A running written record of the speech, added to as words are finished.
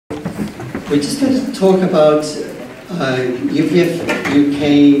We're just going to talk about UPF UK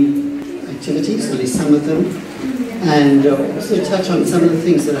activities, at least some of them, and also touch on some of the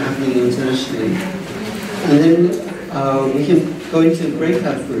things that are happening internationally. And then we can go into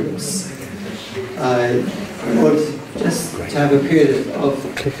breakout groups, or just to have a period of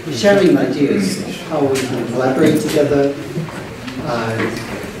sharing ideas of how we can collaborate together,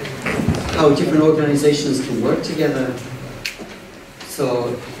 how different organizations can work together.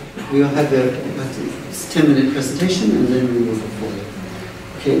 So we'll have a 10-minute presentation and then we will go forward.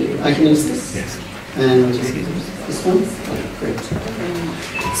 Okay, I can use this? Yes. And this one? Oh, great.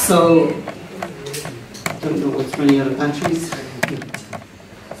 So, I don't know what's running out of batteries.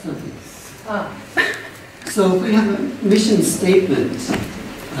 So we have a mission statement.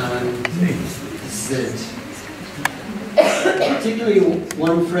 This is it. Particularly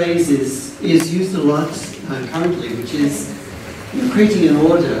one phrase is used a lot currently, which is creating an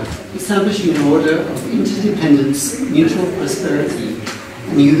order, establishing an order of interdependence, mutual prosperity,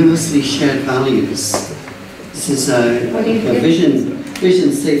 and universally shared values. This is a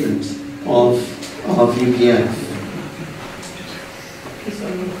vision statement of UPF.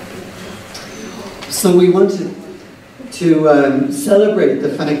 So we wanted to celebrate the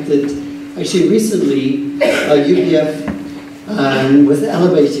fact that actually recently UPF was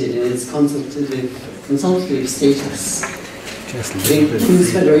elevated in its consultative status. The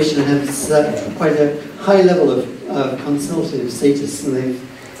King's Federation has quite a high level of consultative status, and they've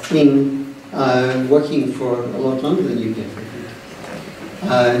been working for a lot longer than UPF, I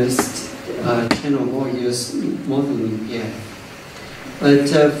think. Just 10 or more years more than UPF. But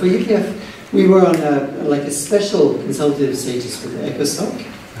for UPF, we were on a special consultative status with ECOSOC,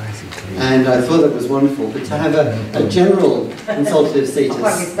 and I thought that was wonderful. But to have a general consultative status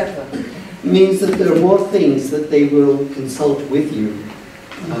means that there are more things that they will consult with you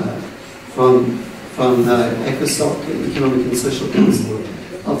from ECOSOC, Economic and Social Council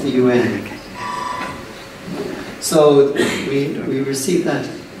of the UN. So we received that a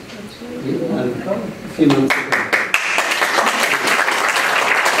few months ago.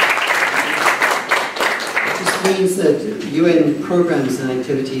 It means that UN programs and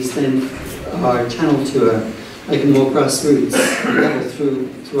activities then are channeled to a more grassroots level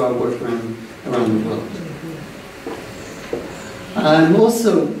through our work around the world.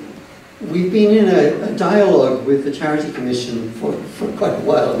 Also, we've been in a dialogue with the Charity Commission for quite a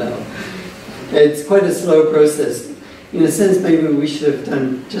while now. It's quite a slow process. In a sense, maybe we should have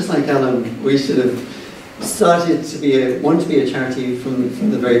done, just like Alan, we should have started to want to be a charity from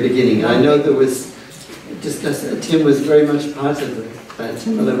the very beginning. I know there was discussed, Tim was very much part of that.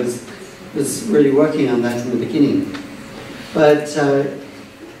 Tim Miller was really working on that in the beginning. But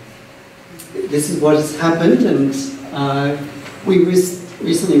this is what has happened, and we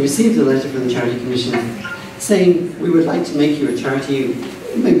recently received a letter from the Charity Commission saying we would like to make you a charity,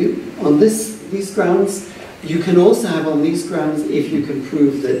 maybe on these grounds. You can also have on these grounds if you can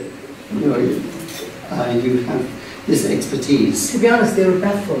prove that you have this expertise. To be honest, they were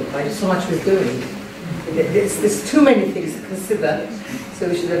baffled by so much we're doing. There's too many things to consider, so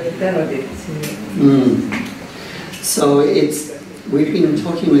we should have developed it. So we've been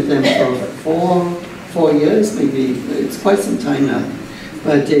talking with them for four years, maybe. It's quite some time now.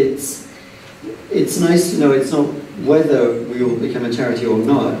 But it's nice to know it's not whether we will become a charity or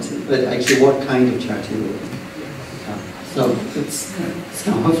not, but actually what kind of charity we will become. So it's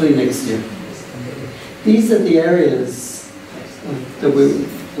hopefully next year. These are the areas that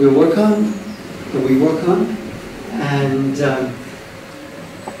we work on, and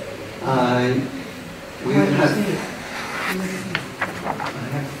we have.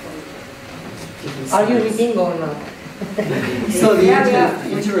 Are you reading or not? So the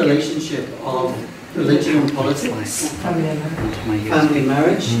interrelationship of religion and politics, family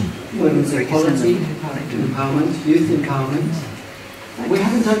marriage, women's equality, empowerment, youth empowerment. We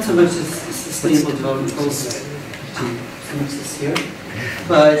haven't done so much as sustainable development goals to finish this year,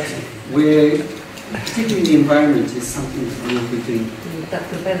 but particularly the environment is something that we will be doing.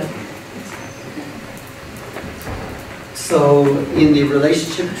 So in the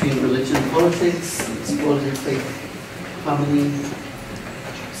relationship between religion and politics, equality, faith, harmony.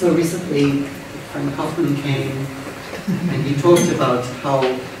 So recently, Frank Hoffman came and he talked about how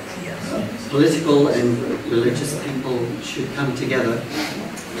political and religious people should come together.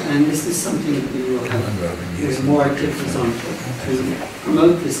 And this is something that we will have more activities on to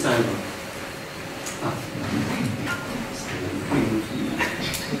promote this dialogue.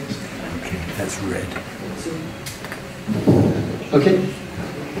 Okay, that's red. Okay.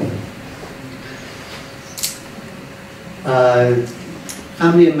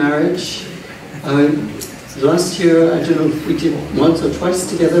 Family and marriage. Last year, I don't know if we did once or twice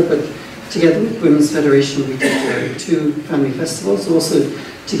together, but together with Women's Federation, we did 2 family festivals, also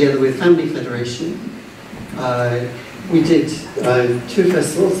together with Family Federation. We did 2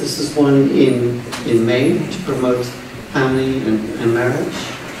 festivals. This was one in May to promote family and marriage.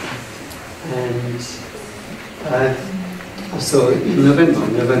 And also in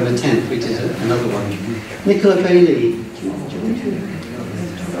November 10th, we did another one. Nicola Bailey.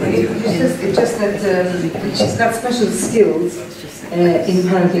 It's just that she's got special skills in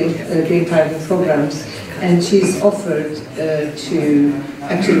parenting, doing parenting programs, and she's offered to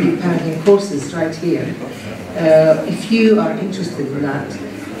actually give parenting courses right here. If you are interested in that,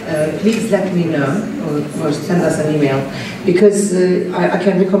 please let me know or send us an email, because I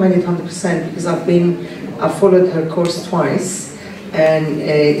can recommend it 100%, because I've followed her course twice, and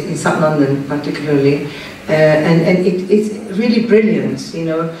in South London particularly. And it's really brilliant, you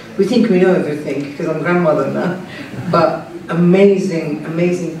know. We think we know everything because I'm grandmother now, but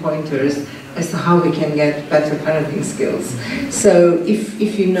amazing pointers as to how we can get better parenting skills. So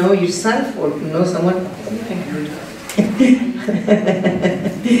if you know yourself or know someone,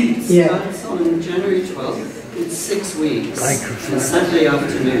 It starts on January 12th. It's 6 weeks. It's Saturday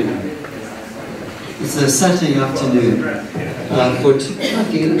afternoon. It's a Saturday afternoon for I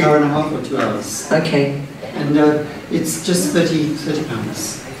think an hour and a half or 2 hours. Okay. And it's just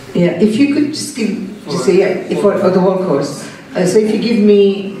 £30. Yeah, if you could just give, for the whole course. So if you give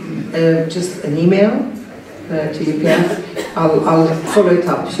me just an email to UPF, I'll follow it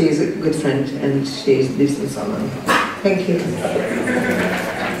up. She is a good friend and she lives in Salon. Thank you.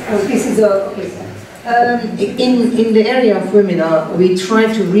 Oh, this is in the area of women, we try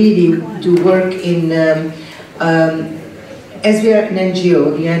to really do work in, as we are an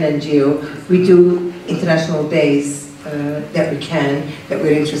NGO, the UN NGO, we do international days that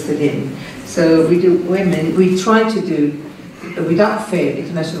we're interested in. So we do women, we try to do, without fail,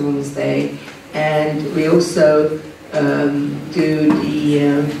 International Women's Day, and we also do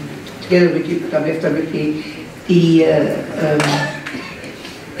the, together with WFWP, the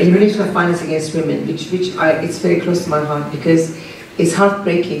elimination of violence against women, which it's very close to my heart, because it's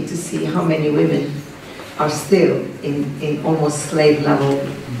heartbreaking to see how many women are still in almost slave level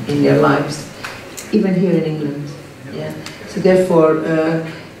in their lives, even here in England. Yeah. So therefore,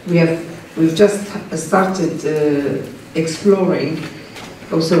 we've just started exploring,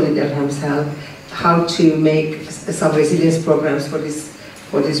 also with Elham's help, how to make some resilience programs for these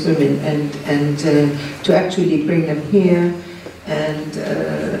women, and to actually bring them here and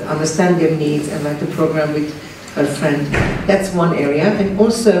understand their needs and write a program with her friend. That's one area. And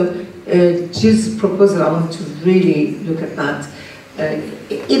also Jill's proposal, I want to really look at that.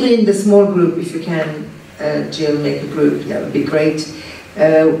 Even in the small group, if you can, Jill, make a group, that would be great.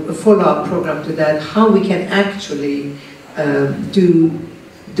 A follow-up program to that, how we can actually do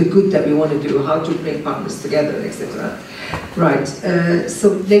the good that we want to do, how to bring partners together, etc. Right, so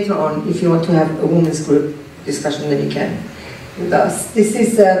later on, if you want to have a women's group discussion, then you can with us. This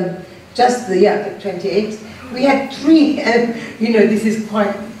is just the 28th. We had 3, you know, this is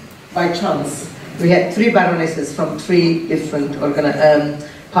quite by chance. We had 3 baronesses from 3 different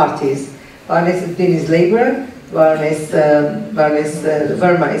parties. Baroness Din is Labour, Baroness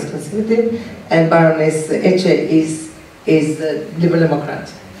Verma is Conservative, and Baroness Eche is Liberal Democrat,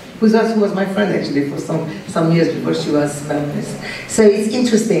 who was my friend actually for some years before she was Baroness. So it's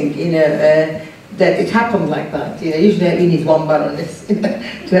interesting, you know, that it happened like that. You know, usually we need 1 Baroness to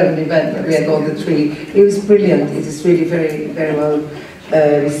have an event, but we had all the 3. It was brilliant. It is really very, very well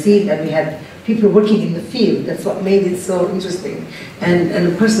received, and we had people working in the field. That's what made it so interesting. And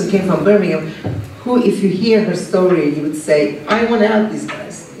a person came from Birmingham, who, if you hear her story, you would say, I want to help these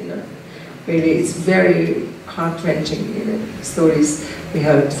guys. You know, really, it's very heart-wrenching, you know, stories we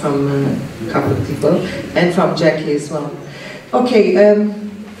heard from a couple of people, and from Jackie as well. Okay,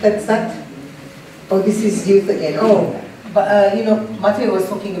 that's that. Oh, this is youth again. Oh, but you know, Matteo was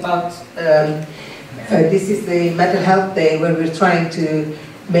talking about, this is the Mental Health Day, where we're trying to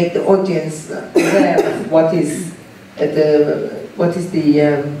make the audience aware of what is the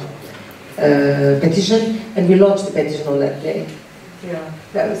petition, and we launched the petition on that day. Yeah,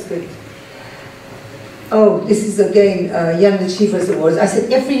 that was good. Oh, this is again Young Achievers Awards. I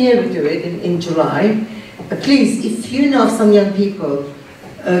said every year we do it in July. Please, if you know some young people,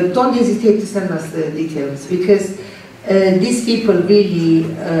 don't hesitate to send us the details, because these people really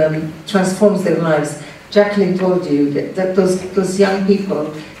transforms their lives. Jacqueline told you that those young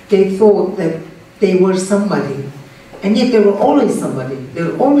people, they thought that they were somebody, and yet they were always somebody. They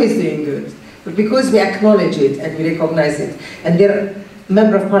were always doing good, but because we acknowledge it and we recognize it, and they're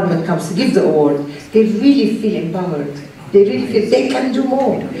Member of Parliament comes to give the award, they really feel empowered. They really feel they can do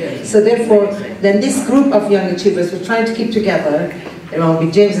more. So therefore, then this group of young achievers we're trying to keep together, along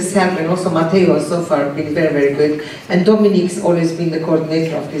with James's help and also Matteo so far been very, very good. And Dominique's always been the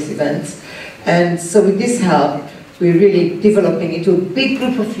coordinator of these events. And so with this help, we're really developing into a big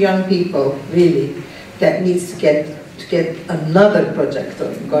group of young people, really, that needs to get another project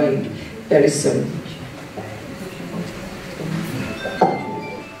going very soon.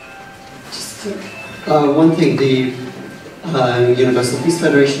 One thing the Universal Peace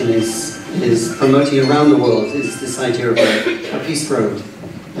Federation is promoting around the world is this idea of a peace road,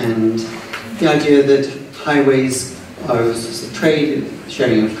 and the idea that highways are a source of trade,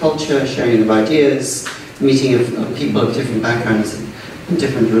 sharing of culture, sharing of ideas, meeting of people of different backgrounds and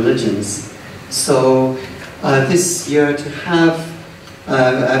different religions. So this year to have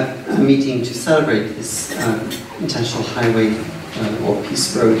a meeting to celebrate this International Highway or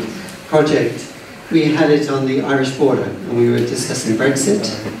Peace Road project, we had it on the Irish border, and we were discussing Brexit.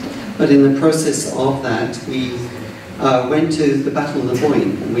 But in the process of that, we went to the Battle of the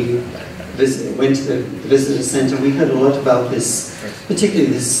Boyne. We went to the visitor centre. We heard a lot about this,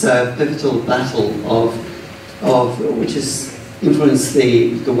 particularly this pivotal battle of which has influenced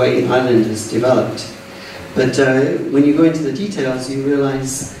the way Ireland has developed. But when you go into the details, you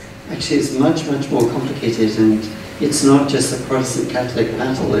realise actually it's much, much more complicated, and it's not just a Protestant-Catholic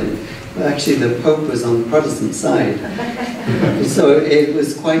battle. Actually, the Pope was on the Protestant side, so it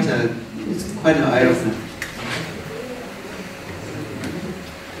was quite an eye-opener.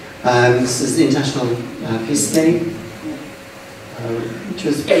 This is the International Peace Day, which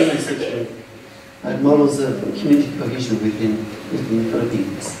was very much models of community cohesion within the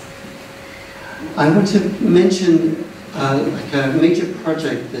Philippines. I want to mention like a major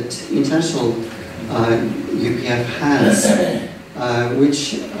project that International UPF has,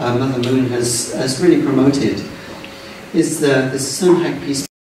 which Mother Moon has really promoted, is the Sunhag Peace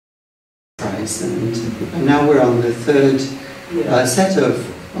Prize, and now we're on the third set of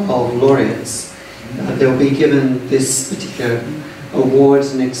laureates. They'll be given this particular award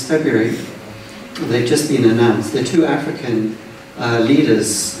next February. They've just been announced. They're two African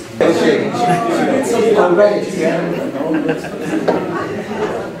leaders. Okay. All right.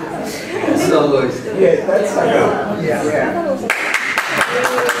 So, yeah, that's yeah.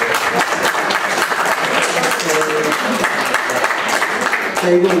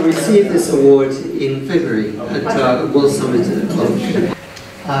 They will receive this award in February at World Summit.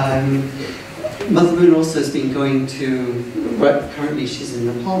 Mother Moon also has been going to, currently she's in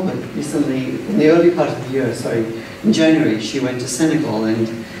Nepal, but recently, in the early part of the year, in January, she went to Senegal and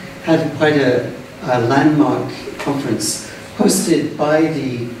had quite a landmark conference hosted by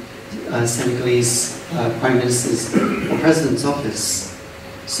the Senegalese Prime Minister's or President's office.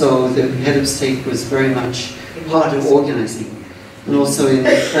 So the head of state was very much part of organizing. And also in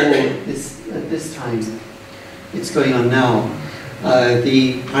Nepal, at this time, it's going on now,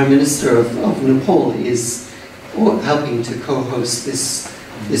 the Prime Minister of Nepal is helping to co-host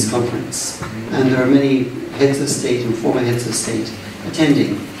this conference. And there are many heads of state and former heads of state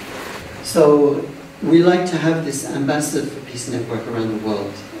attending. So we like to have this Ambassador for Peace network around the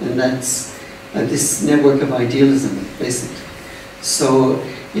world, and that's this network of idealism, basically. So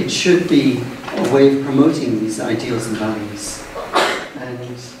it should be a way of promoting these ideals and values.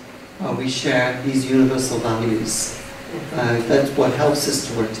 And we share these universal values. That's what helps us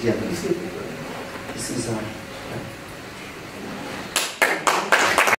to work together. This is our